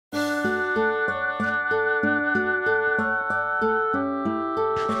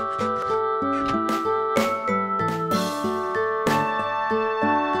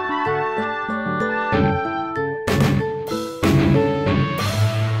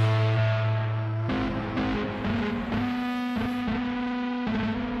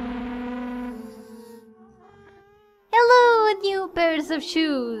pairs of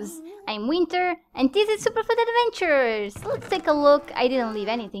shoes. I'm Winter, and this is Superflat Adventures. Let's take a look. I didn't leave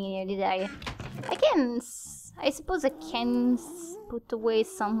anything in here, did I? I suppose I can put away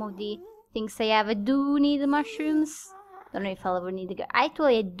some of the things I have. I do need the mushrooms. Don't know if I'll ever need the gravel.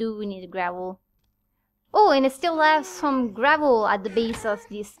 Actually, I do need the gravel. Oh, and I still have some gravel at the base of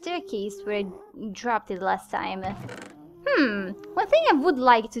the staircase where I dropped it last time. One thing I would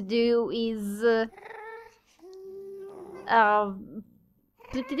like to do is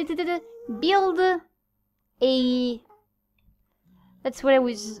build a... That's what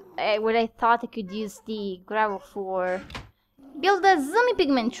what I thought I could use the gravel for. Build a zombie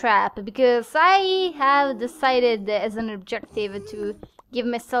pigment trap, because I have decided as an objective to give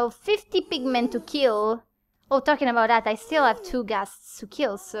myself 50 pigmen to kill. Oh, talking about that, I still have 2 ghasts to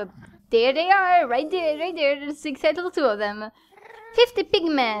kill, so there they are, right there, there's exactly 2 of them. 50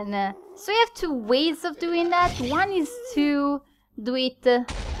 pigmen. So you have 2 ways of doing that. One is to do it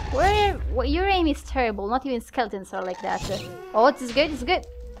where your aim is terrible, not even skeletons are like that. Oh, it's good, it's good.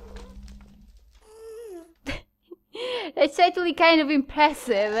 It's actually kind of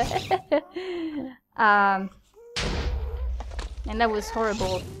impressive. And that was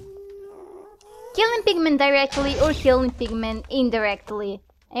horrible. Killing pigmen directly or killing pigmen indirectly.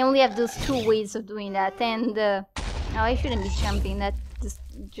 I only have those 2 ways of doing that, and oh, I shouldn't be jumping. That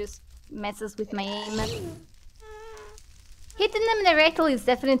just messes with my aim. Hitting them directly is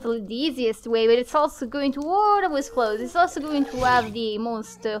definitely the easiest way, but it's also going to... Oh, that was close. It's also going to have the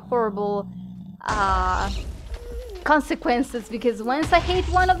most horrible consequences, because once I hit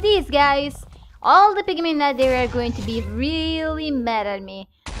one of these guys, all the pigmen that there are going to be really mad at me.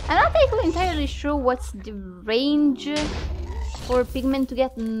 I'm not actually entirely sure what's the range for pigmen to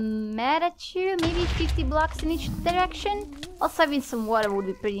get mad at you. Maybe 50 blocks in each direction. Also, having some water would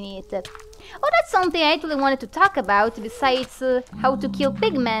be pretty neat. Oh, that's something I actually wanted to talk about, besides how to kill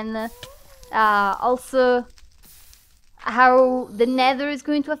pigmen. Also, how the nether is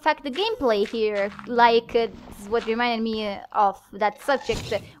going to affect the gameplay here. Like, this is what reminded me of that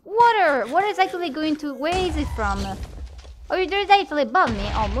subject. Water! Water is actually going to... Where is it from? Oh, there's actually above me,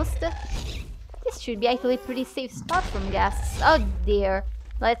 almost. This should be actually a pretty safe spot from ghasts. Oh dear.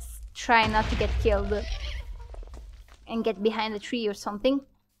 Let's try not to get killed. And get behind a tree or something.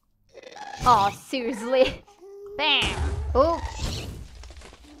 Oh, seriously? Bam! Oh!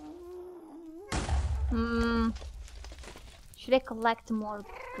 Should I collect more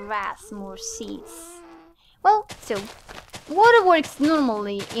grass, more seeds? Well, so... Water works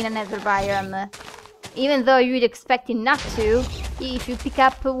normally in a nether biome. Even though you'd expect it not to. If you pick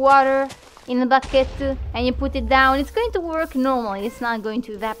up water in a bucket and you put it down, it's going to work normally. It's not going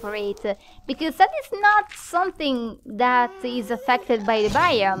to evaporate, because that is not something that is affected by the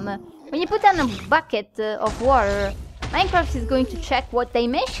biome. When you put down a bucket of water, Minecraft is going to check what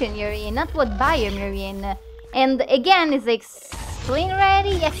dimension you're in, not what biome you're in. And again, as I explained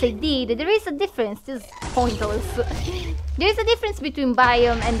already, yes I did, there is a difference. This is pointless. There is a difference between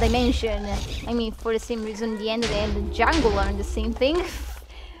biome and dimension. I mean, for the same reason the Ender and the jungle are the same thing.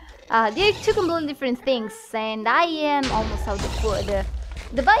 They're 2 completely different things, and I am almost out of food.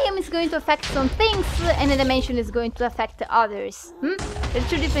 The biome is going to affect some things, and the dimension is going to affect others. They're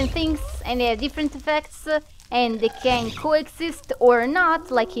 2 different things, and they have different effects, and they can coexist or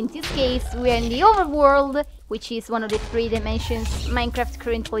not. Like in this case, we're in the overworld, which is one of the 3 dimensions Minecraft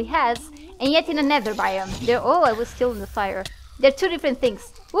currently has, and yet in a nether biome. Oh, I was still in the fire. They're 2 different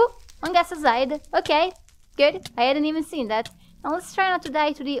things. Woo! One gas aside. Okay, good. I hadn't even seen that. Now let's try not to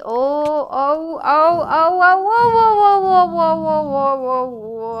die to the...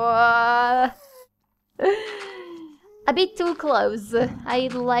 A bit too close.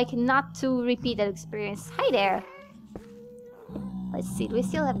 I'd like not to repeat that experience. Hi there. Let's see, do I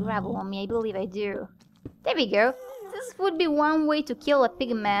still have gravel on me? I believe I do. There we go. This would be one way to kill a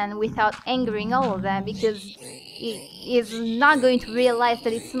pigman without angering all of them, because he is not going to realize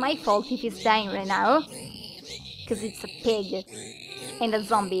that it's my fault if he's dying right now. Because it's a pig and a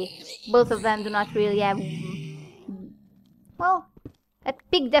zombie. Both of them do not really have... Well, a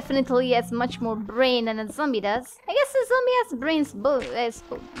pig definitely has much more brain than a zombie does. I guess a zombie has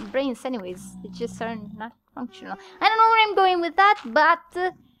brains anyways. They just are not functional. I don't know where I'm going with that,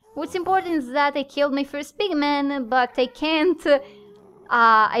 but what's important is that I killed my first pigman, but I can't...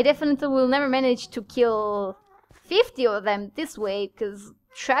 I definitely will never manage to kill 50 of them this way, because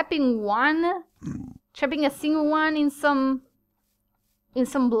trapping a single one in some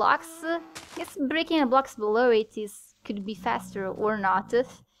blocks, I guess breaking the blocks below it could be faster or not.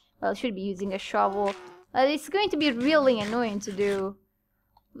 Well, I should be using a shovel. It's going to be really annoying to do.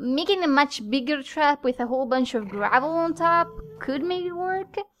 making a much bigger trap with a whole bunch of gravel on top could maybe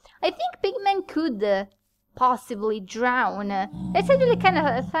work. I think pigmen could possibly drown. That's actually kind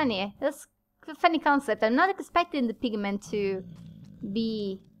of funny. That's a funny concept. I'm not expecting the pigmen to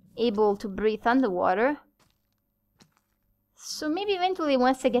be able to breathe underwater. So maybe eventually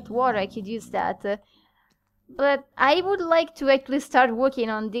once I get water I could use that. But I would like to actually start working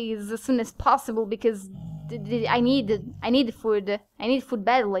on these as soon as possible because I need food. I need food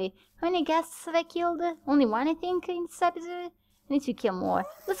badly. How many ghasts have I killed? Only one, I think, in this episode. I need to kill more.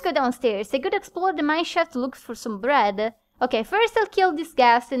 Let's go downstairs. I could explore the mineshaft to look for some bread. Okay, first I'll kill this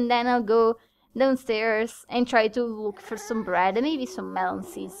ghast and then I'll go downstairs and try to look for some bread and maybe some melon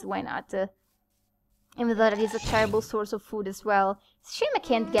seeds. Why not? Even though that is a terrible source of food as well. It's a shame I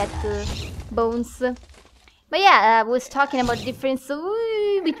can't get bones. But yeah, I was talking about the difference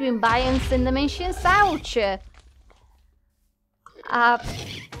between biomes and dimensions. Ouch!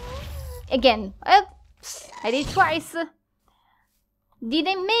 Again, oops, I did twice. The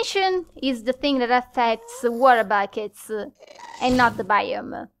dimension is the thing that affects water buckets and not the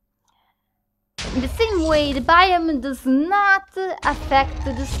biome. In the same way, the biome does not affect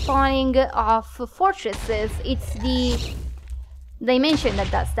the spawning of fortresses. It's the dimension that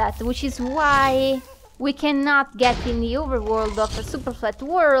does that, which is why we cannot get in the overworld of a superflat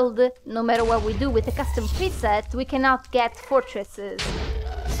world, no matter what we do with a custom preset, we cannot get fortresses.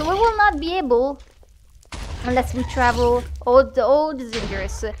 So we will not be able, unless we travel, this is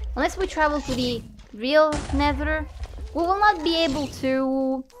dangerous, unless we travel to the real nether, we will not be able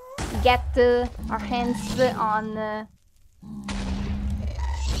to get our hands on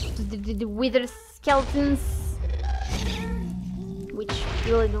the wither skeletons, which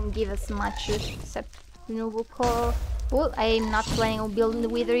really don't give us much except renewable coral. Oh, I am not planning on building the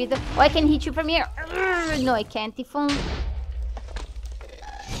wither either. Oh, I can hit you from here. No, I can't. If only...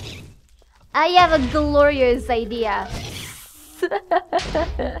 I have a glorious idea.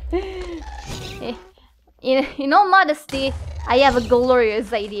 In all modesty, I have a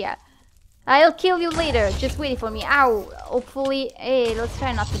glorious idea. I'll kill you later. Just wait for me. Ow. Hopefully... Hey, let's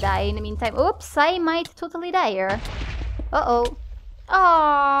try not to die in the meantime. Oops, I might totally die here. Uh-oh.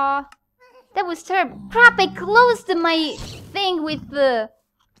 Aww. That was terrible. Crap, I closed my thing with the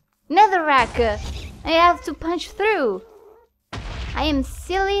netherrack. I have to punch through. I am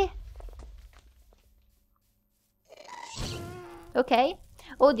silly. Okay.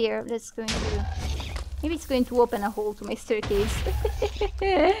 Oh dear, that's going to... Maybe it's going to open a hole to my staircase.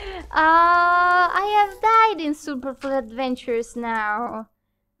 I have died in Superflat Adventures now.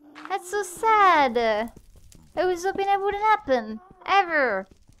 That's so sad. I was hoping that wouldn't happen. Ever.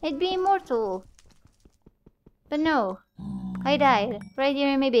 I'd be immortal. But no. I died. Right here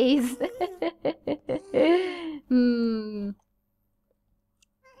in my base.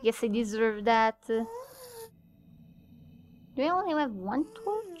 Guess I deserve that. Do I only have one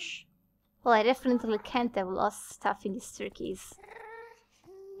torch? Well, I definitely can't have lost stuff in this staircase.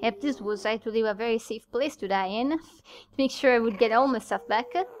 Yep, this was actually a very safe place to die in. To make sure I would get all my stuff back.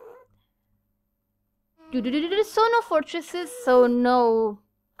 So no fortresses, so no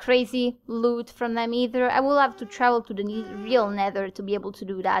crazy loot from them either. I will have to travel to the real nether to be able to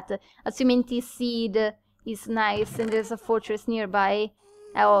do that. Assuming this seed is nice and there's a fortress nearby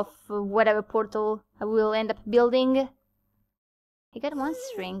of whatever portal I will end up building. I got one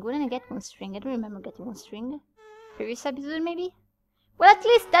string. Wouldn't I get one string? I don't remember getting one string. Previous episode, maybe? Well, at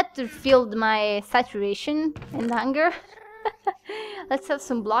least that filled my saturation and hunger. Let's have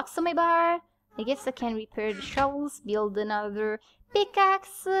some blocks on my bar. I guess I can repair the shovels, build another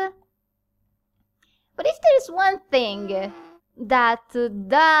pickaxe. But if there's one thing that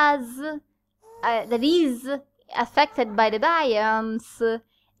is affected by the biomes,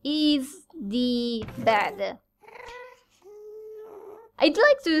 is the bed. I'd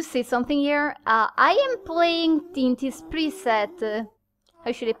like to say something here. I am playing in this preset,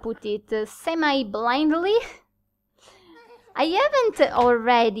 how should I put it, semi-blindly. I haven't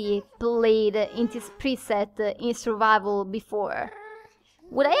already played in this preset in survival before.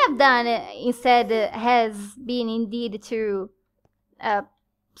 What I have done instead has been indeed to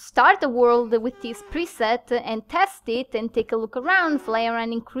start a world with this preset and test it and take a look around, fly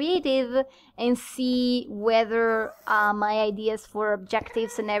around in creative and see whether my ideas for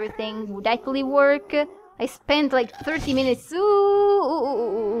objectives and everything would actually work. I spent like 30 minutes.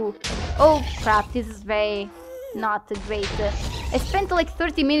 Oh crap, this is very not great. I spent like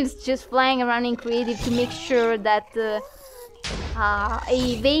 30 minutes just flying around in creative to make sure that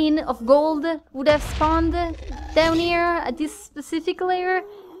a vein of gold would have spawned down here at this specific layer,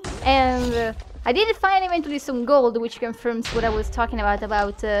 and I did find eventually some gold, which confirms what I was talking about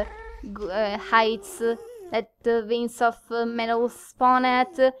heights that the veins of metal spawn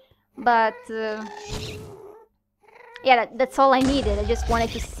at, but yeah, that's all I needed. I just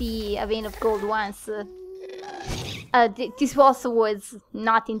wanted to see a vein of gold once. This also was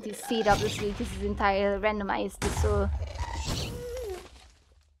not in this seed, obviously. This is entirely randomized, so...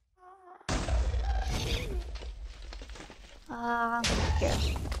 Here.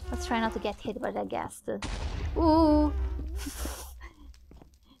 Let's try not to get hit by that ghast. Ooh!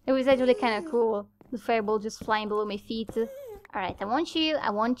 It was actually kind of cool. The fireball just flying below my feet. Alright, I want you,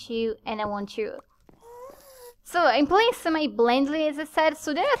 and I want you. So, I'm playing semi-blindly, as I said,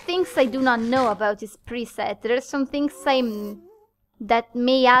 so there are things I do not know about this preset. There are some things that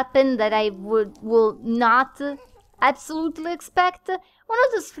may happen that I will not absolutely expect. One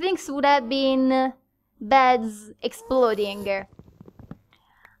of those things would have been beds exploding.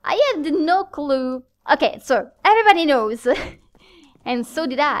 I had no clue. Okay, so everybody knows, and so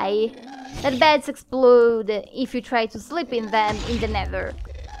did I, that beds explode if you try to sleep in them in the nether.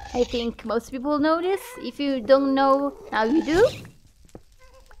 I think most people know this. If you don't know, now you do.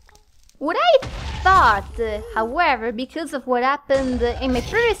 What I thought, however, because of what happened in my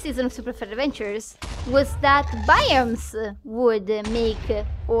previous season of Superflat Adventures, was that biomes would make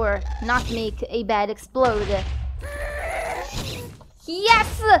or not make a bed explode.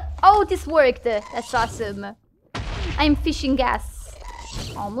 Yes! Oh, this worked! That's awesome. I'm fishing gas.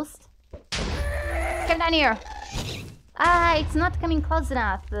 Almost. Come down here. Ah, it's not coming close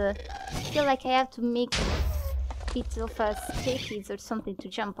enough. I feel like I have to make it of a staircase or something to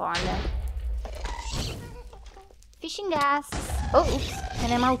jump on. Fishing gas. Oh, oops.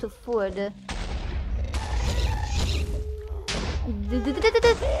 And I'm out of food. But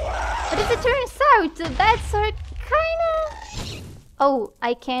as it turns out, beds are kinda... Oh,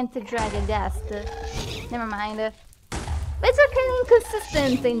 I can't drag a ghast. Never mind. Beds are kinda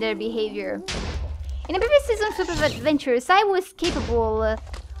inconsistent in their behavior. In the previous season of Superflat Adventures, I was capable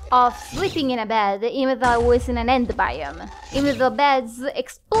of sleeping in a bed even though I was in an end biome. Even though beds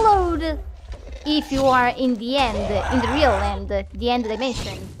explode if you are in the end, in the real end, the end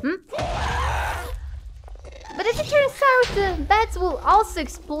dimension. But as it turns out, beds will also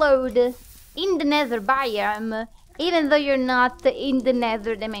explode in the nether biome, even though you're not in the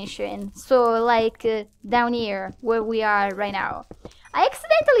nether dimension. So, like down here, where we are right now. I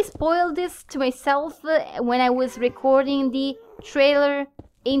accidentally spoiled this to myself when I was recording the trailer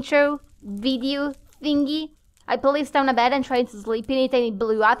intro video thingy. I placed down a bed and tried to sleep in it and it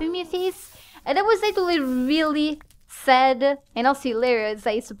blew up in my face. And that was actually really sad and also hilarious,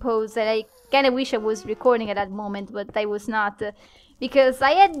 I suppose, that I kind of wish I was recording at that moment, but I was not. Because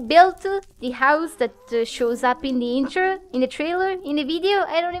I had built the house that shows up in the intro, in the trailer, in the video.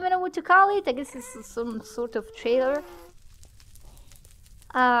 I don't even know what to call it. I guess it's some sort of trailer.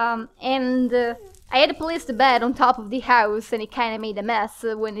 I had placed the bed on top of the house and it kind of made a mess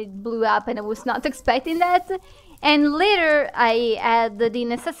when it blew up and I was not expecting that. And later I had the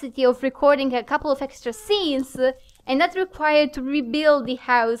necessity of recording a couple of extra scenes and that required to rebuild the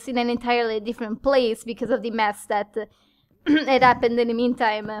house in an entirely different place because of the mess that had happened in the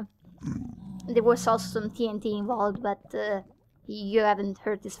meantime. There was also some TNT involved, but you haven't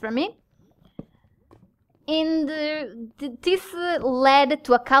heard this from me. And this led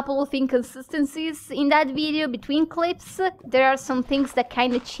to a couple of inconsistencies in that video between clips. There are some things that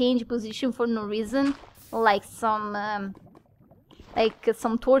kind of change position for no reason, like some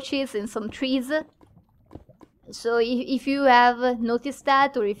torches and some trees. So if you have noticed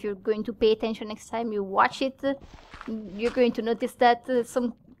that, or if you're going to pay attention next time you watch it, you're going to notice that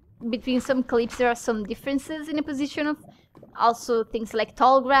between some clips there are some differences in the position of also things like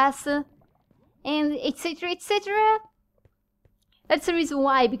tall grass. And etc, etc. That's the reason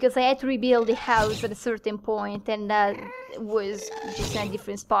why, because I had to rebuild the house at a certain point and that was just in a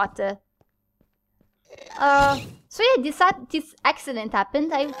different spot. So yeah, this accident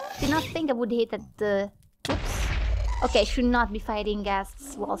happened. I did not think I would hit at oops. Okay, I should not be fighting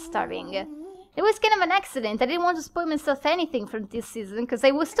ghasts while starving. It was kind of an accident. I didn't want to spoil myself anything from this season, because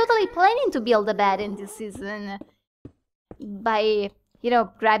I was totally planning to build a bed in this season. By... you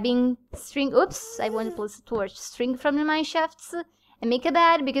know, grabbing string, oops, I want to place a torch, string from the mine shafts and make a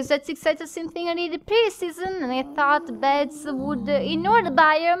bed, because that's exactly the same thing I did the previous season, and I thought beds would ignore the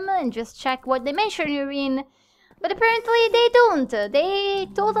biome and just check what dimension you're in, but apparently they don't. They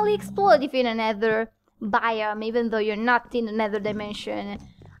totally explode if you're in a nether biome, even though you're not in the nether dimension.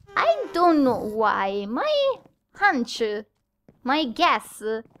 I don't know why. My hunch, my guess,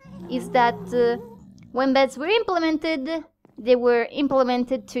 is that when beds were implemented, they were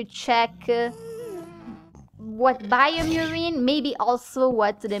implemented to check what biome you're in, maybe also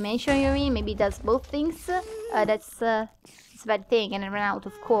what dimension you're in, maybe it does both things. That's a bad thing, and I ran out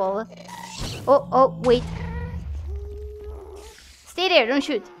of coal. Oh, wait. Stay there, don't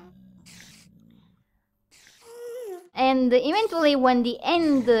shoot. And eventually when the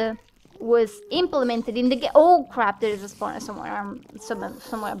end was implemented in the game... Oh crap, there's a spawner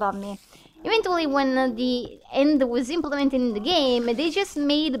somewhere above me. Eventually when the end was implemented in the game, they just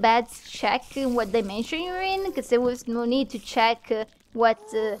made bats check what dimension you're in, because there was no need to check what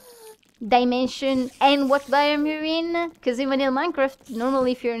dimension and what biome you're in, because even in Minecraft,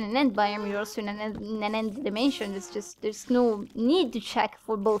 normally if you're in an end biome, you're also in an end dimension. It's just, there's no need to check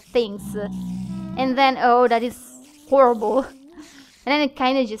for both things. And then, oh, that is horrible. And then it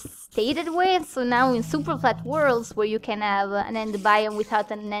kind of just stayed that way, so now in Superflat worlds, where you can have an end biome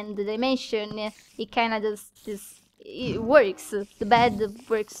without an end dimension, it kind of just it works. The bed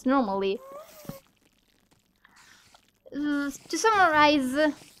works normally. To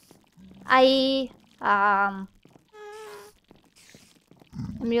summarize, I'm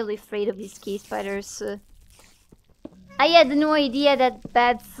really afraid of these cave spiders. I had no idea that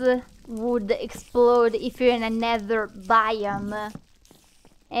beds would explode if you're in a nether biome.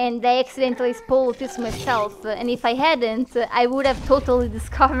 And I accidentally spoiled this myself, and if I hadn't, I would have totally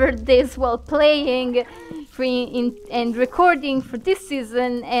discovered this while playing and recording for this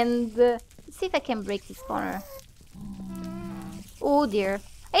season, and let's see if I can break this spawner. Oh dear.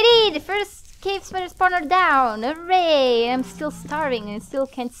 I did! The first cave spider spawner down! Hooray! I'm still starving and still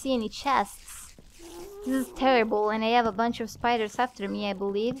can't see any chests. This is terrible, and I have a bunch of spiders after me, I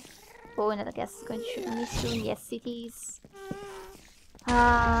believe. Oh, and I guess it's going to shoot me soon. Yes, it is.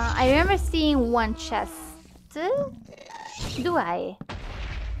 I remember seeing one chest. Do I?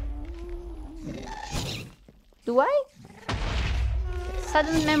 Do I?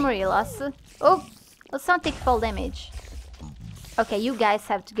 Sudden memory loss. Oh, let's not take fall damage. Okay, you guys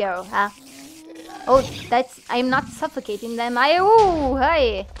have to go, huh? Oh, I'm not suffocating them. Oh,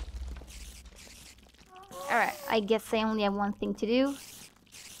 hi! Alright, I guess I only have one thing to do.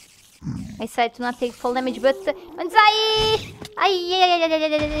 I said to not take full damage, but... Banzai!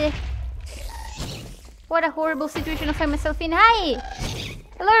 What a horrible situation to find myself in. Hi!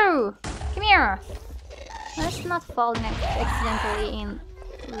 Hello! Come here! Let's not fall accidentally in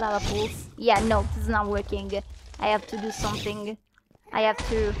lava pools. Yeah, no, this is not working. I have to do something. I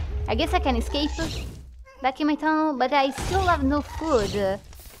guess I can escape back in my tunnel, but I still have no food.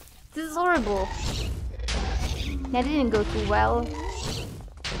 This is horrible. That didn't go too well.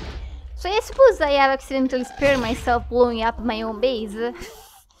 So I suppose I have accidentally spared myself blowing up my own base.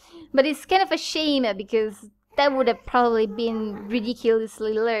 But it's kind of a shame, because that would have probably been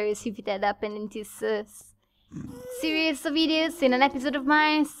ridiculously hilarious if it had happened in this series of videos in an episode of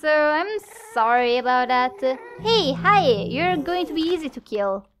mine, so I'm sorry about that. Hey, hi, you're going to be easy to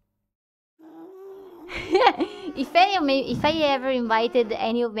kill. If I ever invited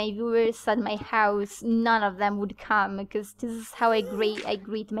any of my viewers at my house, none of them would come, because this is how I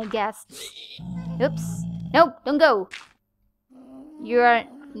greet my guests. Oops. No, don't go. You are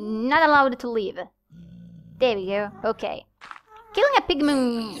not allowed to leave. There we go. Okay. Killing a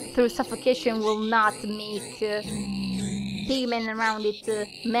pigmen through suffocation will not make pigmen around it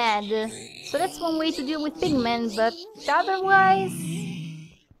mad. So that's one way to deal with pigmen, but otherwise...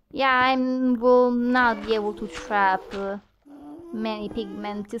 yeah, I will not be able to trap many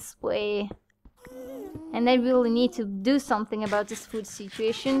pigmen this way. And I really need to do something about this food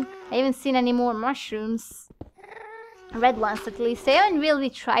situation. I haven't seen any more mushrooms. Red ones at least. I haven't really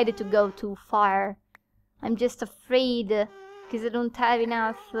tried to go too far. I'm just afraid, because I don't have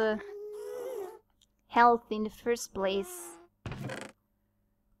enough health in the first place.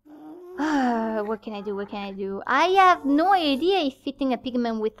 What can I do? What can I do? I have no idea if hitting a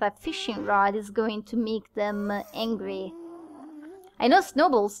pigman with a fishing rod is going to make them angry. I know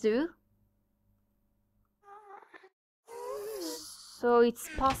snowballs do. So it's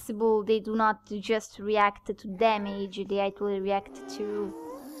possible they do not just react to damage, they actually react to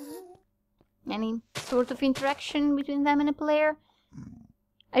any sort of interaction between them and a player.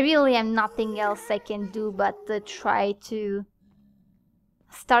 I really have nothing else I can do but try to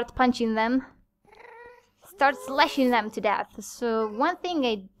start punching them. Start slashing them to death. So one thing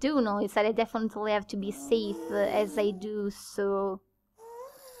I do know is that I definitely have to be safe as I do, so...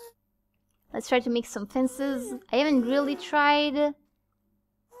 let's try to make some fences. I haven't really tried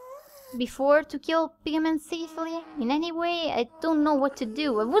before to kill pigmen safely in any way. I don't know what to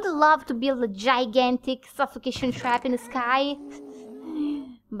do. I would love to build a gigantic suffocation trap in the sky,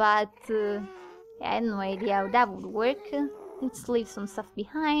 but yeah, I have no idea how that would work. Let's leave some stuff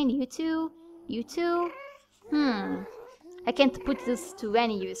behind. You too. You too. I can't put this to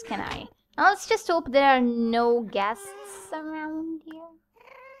any use, can I? Now let's just hope there are no ghasts around here.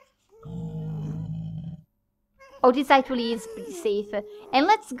 Oh, this actually is pretty safe. And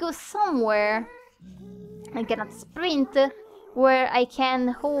let's go somewhere I cannot sprint, where I can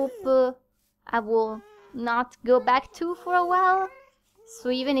hope I will not go back to for a while. So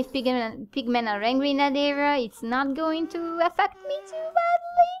even if pigmen are angry in that area, it's not going to affect me too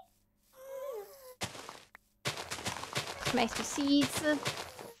badly. Smash the seeds.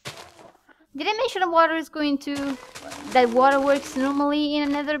 Did I mention water is going to... that water works normally in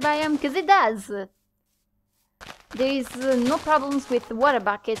another biome? Because it does. There is no problems with water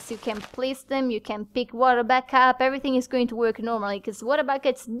buckets. You can place them, you can pick water back up, everything is going to work normally, because water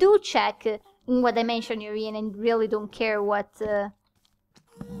buckets do check in what dimension you're in and really don't care what... Well,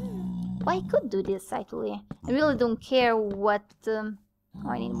 I could do this, actually. I really don't care what... Oh,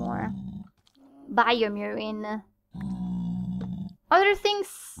 I need more. Biome you're in. Other things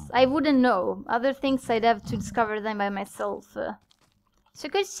I wouldn't know. Other things I'd have to discover them by myself. So I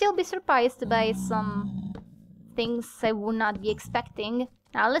could still be surprised by some... things I would not be expecting.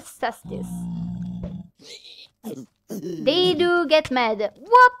 Now let's test this. They do get mad.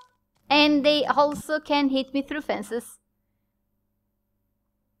 Whoop! And they also can hit me through fences.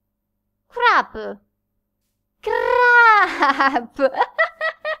 Crap! Crap!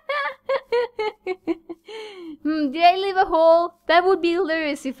 Did I leave a hole? That would be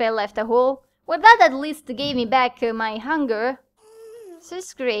hilarious if I left a hole. Well, that at least gave me back my hunger. So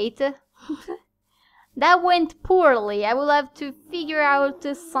it's great. That went poorly. I will have to figure out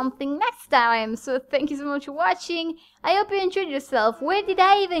something next time. So thank you so much for watching. I hope you enjoyed yourself. Where did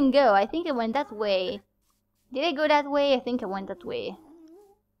I even go? I think I went that way. Did I go that way? I think I went that way.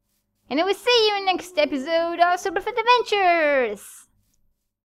 And I will see you in the next episode of Superflat Adventures!